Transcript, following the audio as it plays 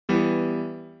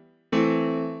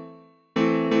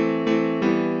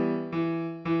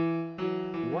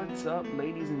What's up,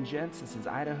 ladies and gents? This is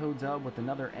IDAHODUB with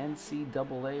another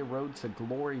NCAA Road to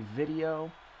Glory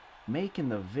video. Making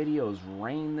the videos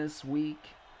rain this week.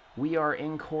 We are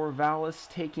in Corvallis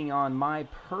taking on my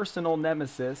personal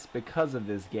nemesis because of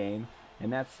this game,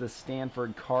 and that's the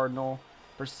Stanford Cardinal.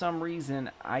 For some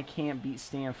reason, I can't beat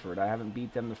Stanford. I haven't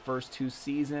beat them the first 2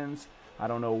 seasons. I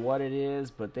don't know what it is,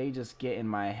 but they just get in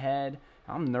my head.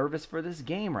 I'm nervous for this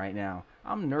game right now.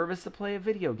 I'm nervous to play a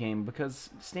video game because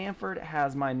Stanford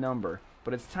has my number.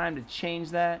 But it's time to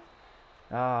change that.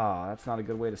 Ah, that's not a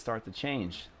good way to start the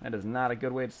change. That is not a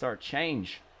good way to start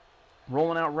change.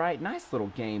 Rolling out right. Nice little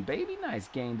game, baby. Nice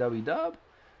game, W-dub.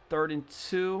 3rd and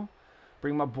 2.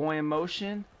 Bring my boy in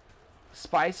motion.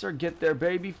 Spicer, get there,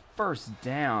 baby. First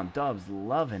down. Dub's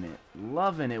loving it.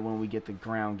 Loving it when we get the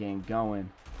ground game going.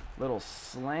 Little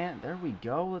slant. There we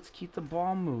go. Let's keep the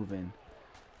ball moving.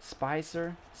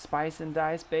 Spicer, spice and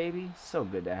dice, baby. So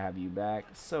good to have you back.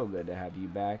 So good to have you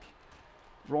back.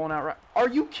 Rolling out right. Are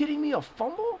you kidding me? A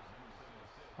fumble?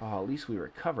 Oh, at least we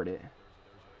recovered it.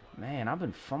 Man, I've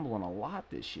been fumbling a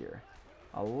lot this year.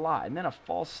 A lot. And then a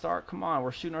false start. Come on,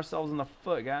 we're shooting ourselves in the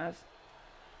foot, guys.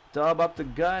 Dub up the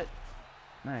gut.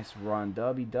 Nice run,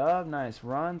 W-dub. Nice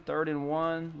run. 3rd and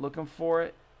 1. Looking for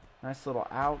it. Nice little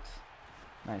out.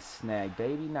 Nice snag,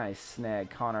 baby. Nice snag.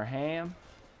 Connor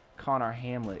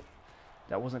Hamlet.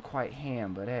 That wasn't quite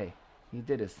Ham, but hey, he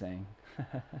did his thing.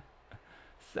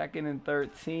 2nd and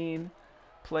 13.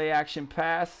 Play action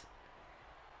pass.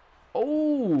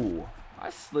 Oh, I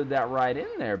slid that right in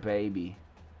there, baby.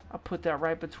 I put that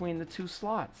right between the 2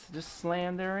 slots. Just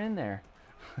slammed there in there.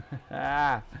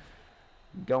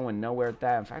 Going nowhere at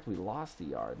that. In fact, we lost a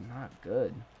yard. Not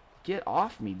good. Get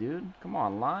off me, dude. Come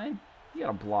on, line. You got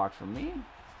a block for me.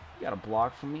 You got a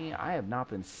block for me. I have not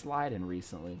been sliding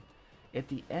recently. At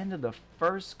the end of the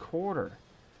 1st quarter,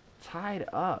 tied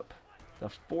up. The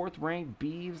 4th ranked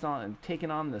Beavs taking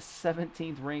on the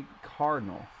 17th ranked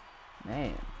Cardinal.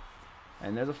 Man.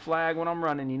 And there's a flag when I'm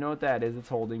running. You know what that is. It's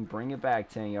holding. Bring it back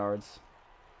 10 yards.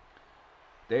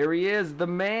 There he is, the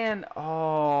man.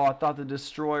 Oh, I thought the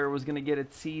Destroyer was going to get a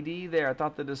TD there. I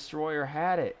thought the Destroyer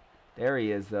had it. There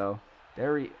he is, though.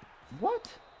 What?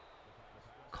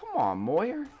 Come on,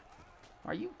 Moyer.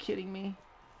 Are you kidding me?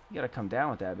 You got to come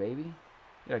down with that, baby.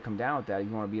 You got to come down with that if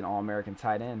you want to be an All-American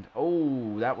tight end.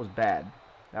 Oh, that was bad.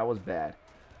 That was bad.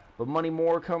 But Money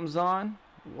Moore comes on.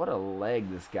 What a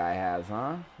leg this guy has,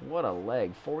 huh? What a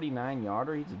leg.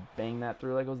 49-yarder. He just banged that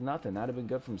through like it was nothing. That would have been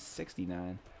good from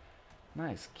 69.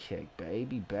 Nice kick,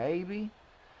 baby, baby.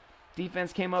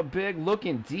 Defense came up big,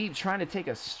 looking deep, trying to take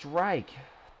a strike.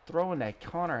 Throwing that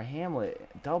Connor Hamlet.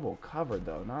 Double covered,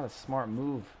 though. Not a smart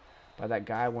move by that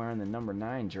guy wearing the number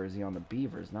 9 jersey on the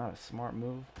Beavers. Not a smart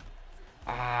move.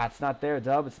 Ah, it's not there,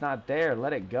 Dub. It's not there.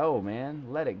 Let it go, man.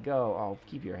 Let it go. Oh,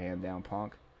 keep your hand down,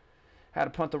 punk. Had to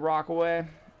punt the rock away.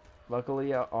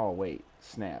 Luckily, oh, wait.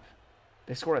 Snap.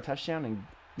 They scored a touchdown and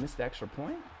missed the extra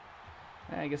point?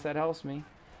 I guess that helps me.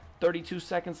 32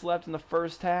 seconds left in the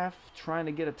 1st half. Trying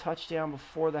to get a touchdown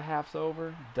before the half's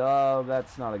over. Dub,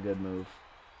 that's not a good move.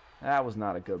 That was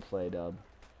not a good play, Dub.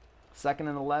 2nd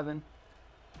and 11.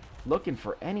 Looking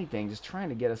for anything. Just trying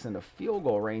to get us into field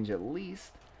goal range at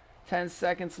least. 10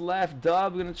 seconds left.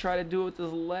 Dub going to try to do it with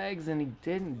his legs, and he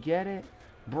didn't get it.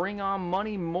 Bring on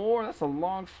Money Moore. That's a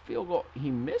long field goal.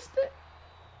 He missed it?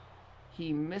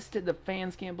 He missed it. The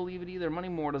fans can't believe it either. Money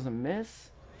Moore doesn't miss.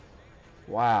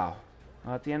 Wow.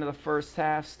 At the end of the 1st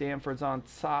half, Stanford's on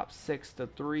top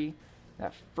 6-3.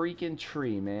 That freaking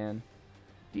tree, man.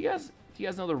 Do you guys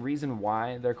know the reason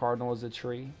why their Cardinal is a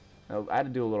tree? I had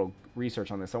to do a little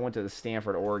research on this. I went to the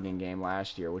Stanford-Oregon game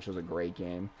last year, which was a great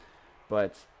game.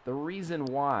 But the reason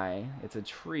why it's a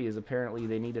tree is apparently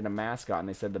they needed a mascot, and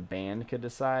they said the band could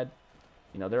decide.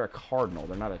 You know, they're a cardinal.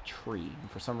 They're not a tree. And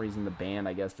for some reason, the band,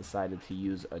 I guess, decided to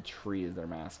use a tree as their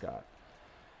mascot.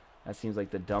 That seems like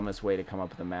the dumbest way to come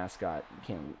up with a mascot.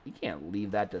 You can't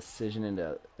leave that decision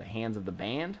into the hands of the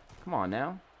band. Come on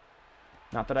now.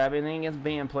 Not that I have anything against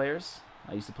band players.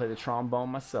 I used to play the trombone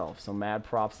myself, so mad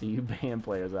props to you band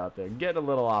players out there. Get a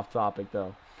little off topic,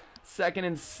 though. 2nd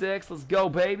and 6. Let's go,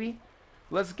 baby.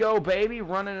 Let's go, baby.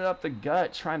 Running it up the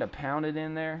gut, trying to pound it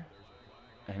in there.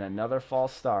 And another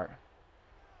false start.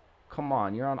 Come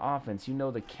on, you're on offense. You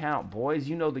know the count, boys.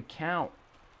 You know the count.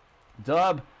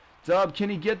 Dub, can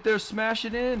he get there? Smash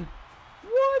it in.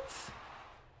 What?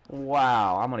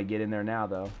 Wow, I'm going to get in there now,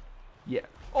 though. Yeah.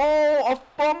 Oh, a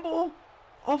fumble?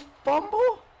 A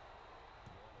fumble?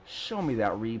 Show me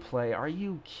that replay. Are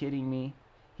you kidding me?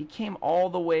 He came all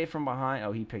the way from behind.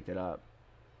 Oh, he picked it up.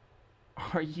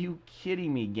 Are you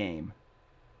kidding me, game?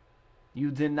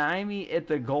 You deny me at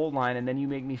the goal line, and then you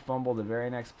make me fumble the very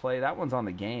next play. That one's on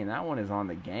the game. That one is on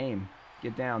the game.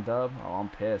 Get down, Dub. Oh, I'm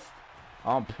pissed.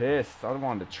 I'm pissed. I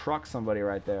wanted to truck somebody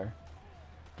right there.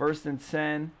 1st and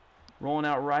 10. Rolling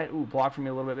out right. Ooh, block for me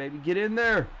a little bit, baby. Get in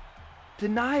there.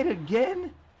 Denied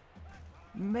again?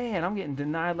 Man, I'm getting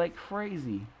denied like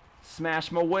crazy.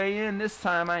 Smash my way in. This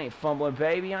time I ain't fumbling,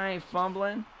 baby. I ain't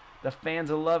fumbling. The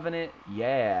fans are loving it.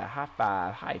 Yeah. High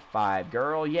five. High five,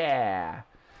 girl. Yeah.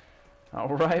 All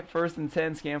right. 1st and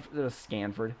 10.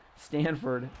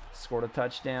 Stanford scored a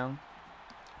touchdown.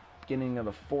 Beginning of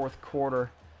the 4th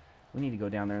quarter. We need to go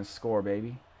down there and score,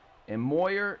 baby. And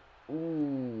Moyer.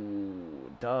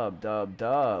 Ooh. Dub.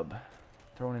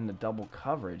 Throwing in the double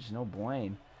coverage. No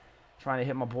blame. Trying to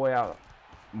hit my boy out.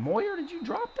 Moyer, did you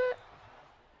drop that?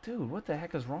 Dude, what the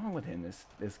heck is wrong with him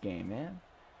this game, man?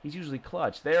 He's usually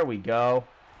clutch. There we go.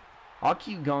 I'll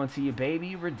keep going to you, baby.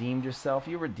 You redeemed yourself.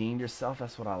 You redeemed yourself.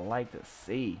 That's what I like to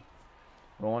see.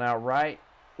 Rolling out right.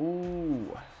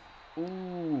 Ooh.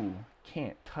 Ooh.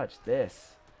 Can't touch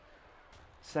this.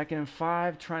 2nd and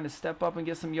 5. Trying to step up and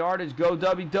get some yardage. Go,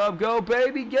 W-Dub. Go,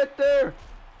 baby. Get there.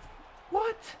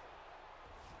 What?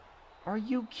 Are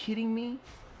you kidding me?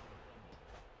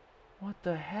 What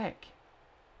the heck?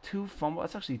 2 fumbles.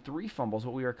 That's actually 3 fumbles,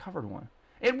 but we recovered 1.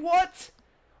 And what?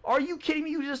 Are you kidding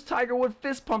me? You just Tiger Wood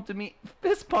fist pumped me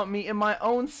in my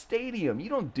own stadium. You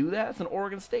don't do that. It's an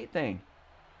Oregon State thing.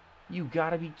 You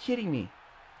gotta be kidding me.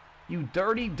 You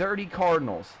dirty, dirty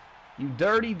Cardinals. You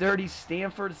dirty, dirty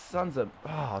Stanford sons of...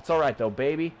 Oh, it's all right, though,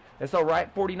 baby. It's all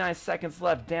right. 49 seconds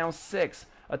left. Down 6.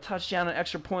 A touchdown, an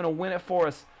extra point will win it for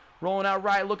us. Rolling out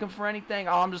right, looking for anything.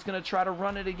 Oh, I'm just going to try to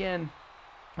run it again.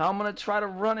 I'm going to try to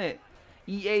run it.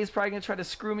 EA is probably going to try to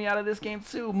screw me out of this game,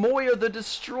 too. Moyer, the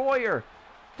destroyer,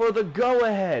 for the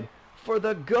go-ahead. For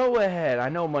the go-ahead. I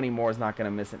know Money Moore's not going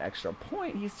to miss an extra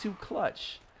point. He's too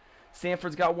clutch.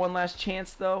 Stanford's got one last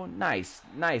chance, though. Nice.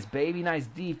 Nice, baby. Nice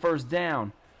D. 1st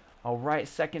down. All right,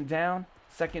 2nd down.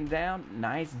 2nd down.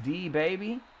 Nice D,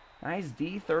 baby. Nice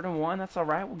D. 3rd and 1. That's all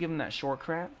right. We'll give him that short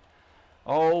crap.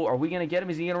 Oh, are we going to get him?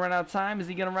 Is he going to run out of time? Is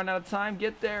he going to run out of time?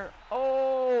 Get there.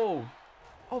 Oh.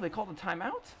 Oh, they called a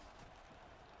timeout?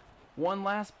 One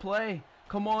last play.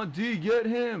 Come on, D. Get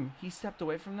him. He stepped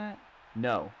away from that?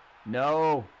 No.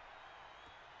 No.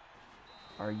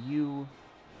 Are you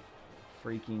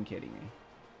freaking kidding me?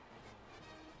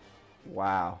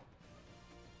 Wow.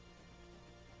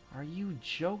 Are you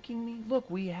joking me? Look,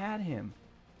 we had him.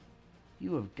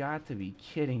 You have got to be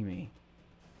kidding me.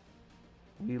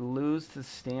 We lose to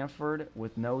Stanford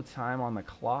with no time on the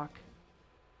clock.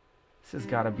 This has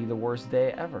got to be the worst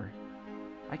day ever.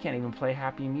 I can't even play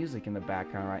happy music in the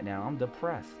background right now. I'm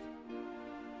depressed.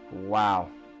 Wow.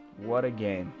 What a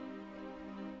game.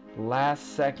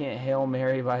 Last second Hail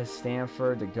Mary by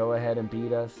Stanford to go ahead and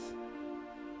beat us.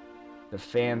 The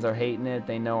fans are hating it.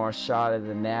 They know our shot at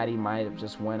the Natty might have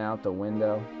just went out the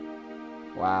window.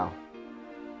 Wow.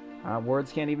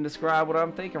 Words can't even describe what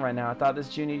I'm thinking right now. I thought this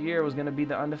junior year was going to be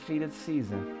the undefeated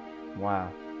season.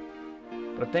 Wow.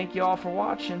 But thank you all for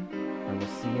watching, and we'll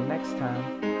see you next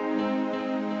time.